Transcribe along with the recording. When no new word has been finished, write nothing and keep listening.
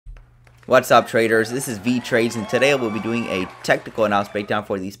What's up, traders? This is Vee Trades, and today I will be doing a technical analysis breakdown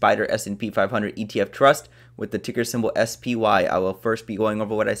for the Spider S&P 500 ETF Trust with the ticker symbol SPY. I will first be going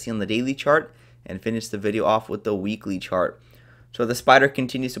over what I see on the daily chart and finish the video off with the weekly chart. So the Spider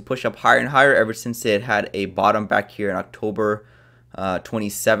continues to push up higher and higher ever since it had a bottom back here in October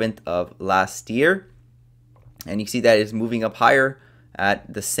 27th of last year. And you see that it's moving up higher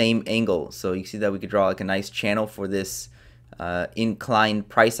at the same angle. So you see that we could draw like a nice channel for this inclined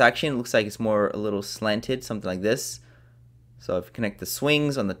price action. It looks like it's more a little slanted, something like this. So if you connect the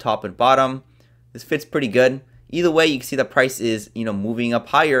swings on the top and bottom, this fits pretty good. Either way, you can see the price is moving up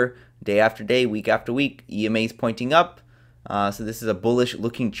higher day after day, week after week. EMA is pointing up. So this is a bullish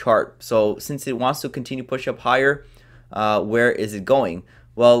looking chart. So since it wants to continue push up higher, where is it going?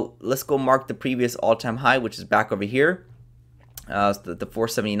 Well, let's go mark the previous all-time high, which is back over here, the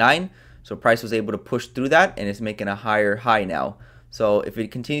 479. So price was able to push through that, and it's making a higher high now. So if it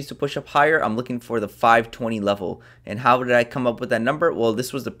continues to push up higher, I'm looking for the 520 level. And how did I come up with that number? Well,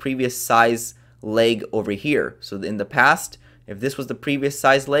 this was the previous size leg over here. So in the past, if this was the previous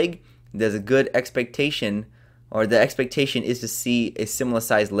size leg, there's a good expectation, or the expectation is to see a similar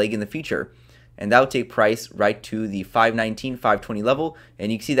size leg in the future. And that would take price right to the 519, 520 level.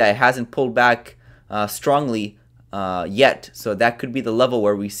 And you can see that it hasn't pulled back strongly yet. So that could be the level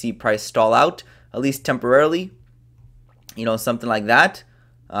where we see price stall out, at least temporarily, something like that.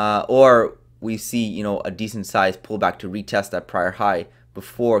 Or we see, a decent size pullback to retest that prior high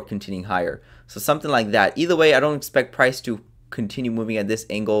before continuing higher. So something like that. Either way, I don't expect price to continue moving at this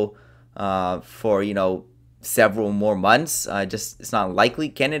angle for, several more months. It's not likely.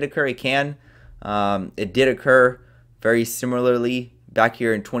 Can it occur? It can. It did occur very similarly back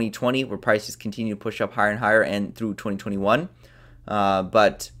here in 2020, where prices continue to push up higher and higher, and through 2021.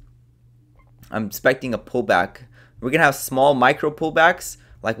 But I'm expecting a pullback. We're gonna have small micro pullbacks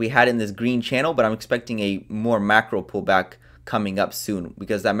like we had in this green channel, but I'm expecting a more macro pullback coming up soon,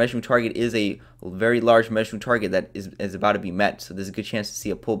 because that measurement target is a very large measurement target that is about to be met. So there's a good chance to see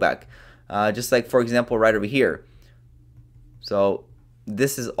a pullback, just like, for example, right over here. So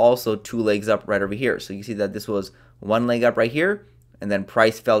this is also two legs up right over here. So you can see that this was one leg up right here, and then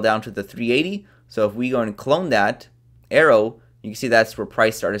price fell down to the 380. So if we go and clone that arrow, you can see that's where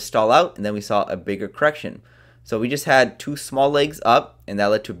price started to stall out, and then we saw a bigger correction. So we just had two small legs up, and that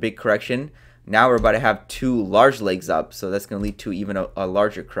led to a big correction. Now we're about to have two large legs up, so that's going to lead to even a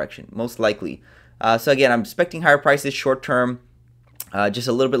larger correction, most likely. So again, I'm expecting higher prices short term, just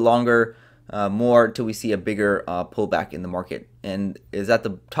a little bit longer, more till we see a bigger pullback in the market. And is at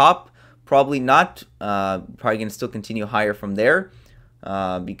the top? Probably not. Probably going to still continue higher from there.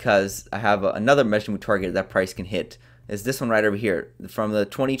 Because I have another measurement target that price can hit. Is this one right over here, from the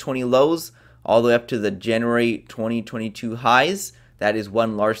 2020 lows all the way up to the January 2022 highs. That is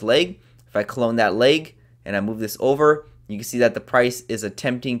one large leg. If I clone that leg and I move this over, you can see that the price is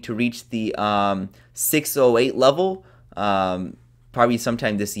attempting to reach the 608 level probably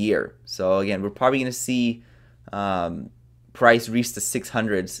sometime this year. So again, we're probably going to see price reach the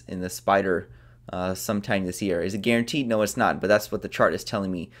 600s in the Spider sometime this year. Is it guaranteed? No, it's not, but that's what the chart is telling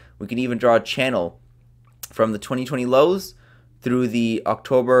me. We can even draw a channel from the 2020 lows through the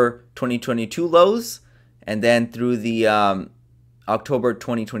October 2022 lows, and then through the October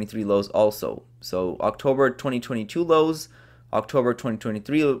 2023 lows also. So October 2022 lows, October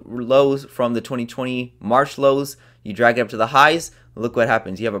 2023 lows from the 2020 March lows, you drag it up to the highs, look what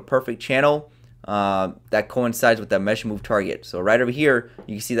happens. You have a perfect channel that coincides with that measure move target. So right over here,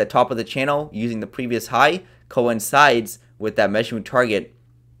 you can see that top of the channel using the previous high coincides with that measure move target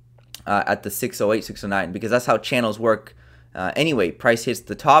at the 608, 609, because that's how channels work. Anyway, price hits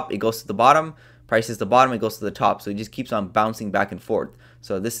the top, it goes to the bottom. Price hits the bottom, it goes to the top. So it just keeps on bouncing back and forth.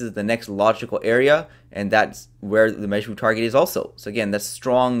 So this is the next logical area, and that's where the measure move target is also. So again, that's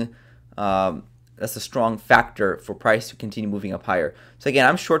strong. That's a strong factor for price to continue moving up higher. So again,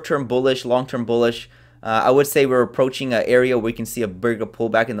 I'm short-term bullish, long-term bullish. I would say we're approaching an area where we can see a bigger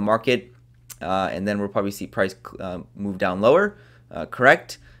pullback in the market, and then we'll probably see price move down lower.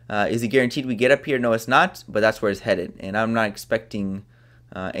 Correct? Is it guaranteed we get up here? No, it's not, but that's where it's headed, and I'm not expecting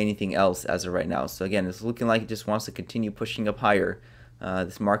anything else as of right now. So again, it's looking like it just wants to continue pushing up higher.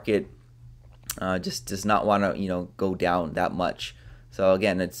 This market just does not want to, go down that much. So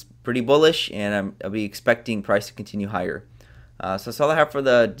again, it's pretty bullish, and I'll be expecting price to continue higher. So that's all I have for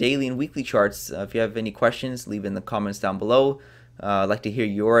the daily and weekly charts. If you have any questions, leave in the comments down below. I'd like to hear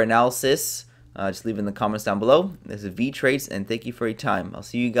your analysis. Just leave in the comments down below. This is Vee Trades, and thank you for your time. I'll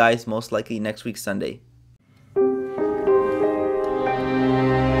see you guys most likely next week, Sunday.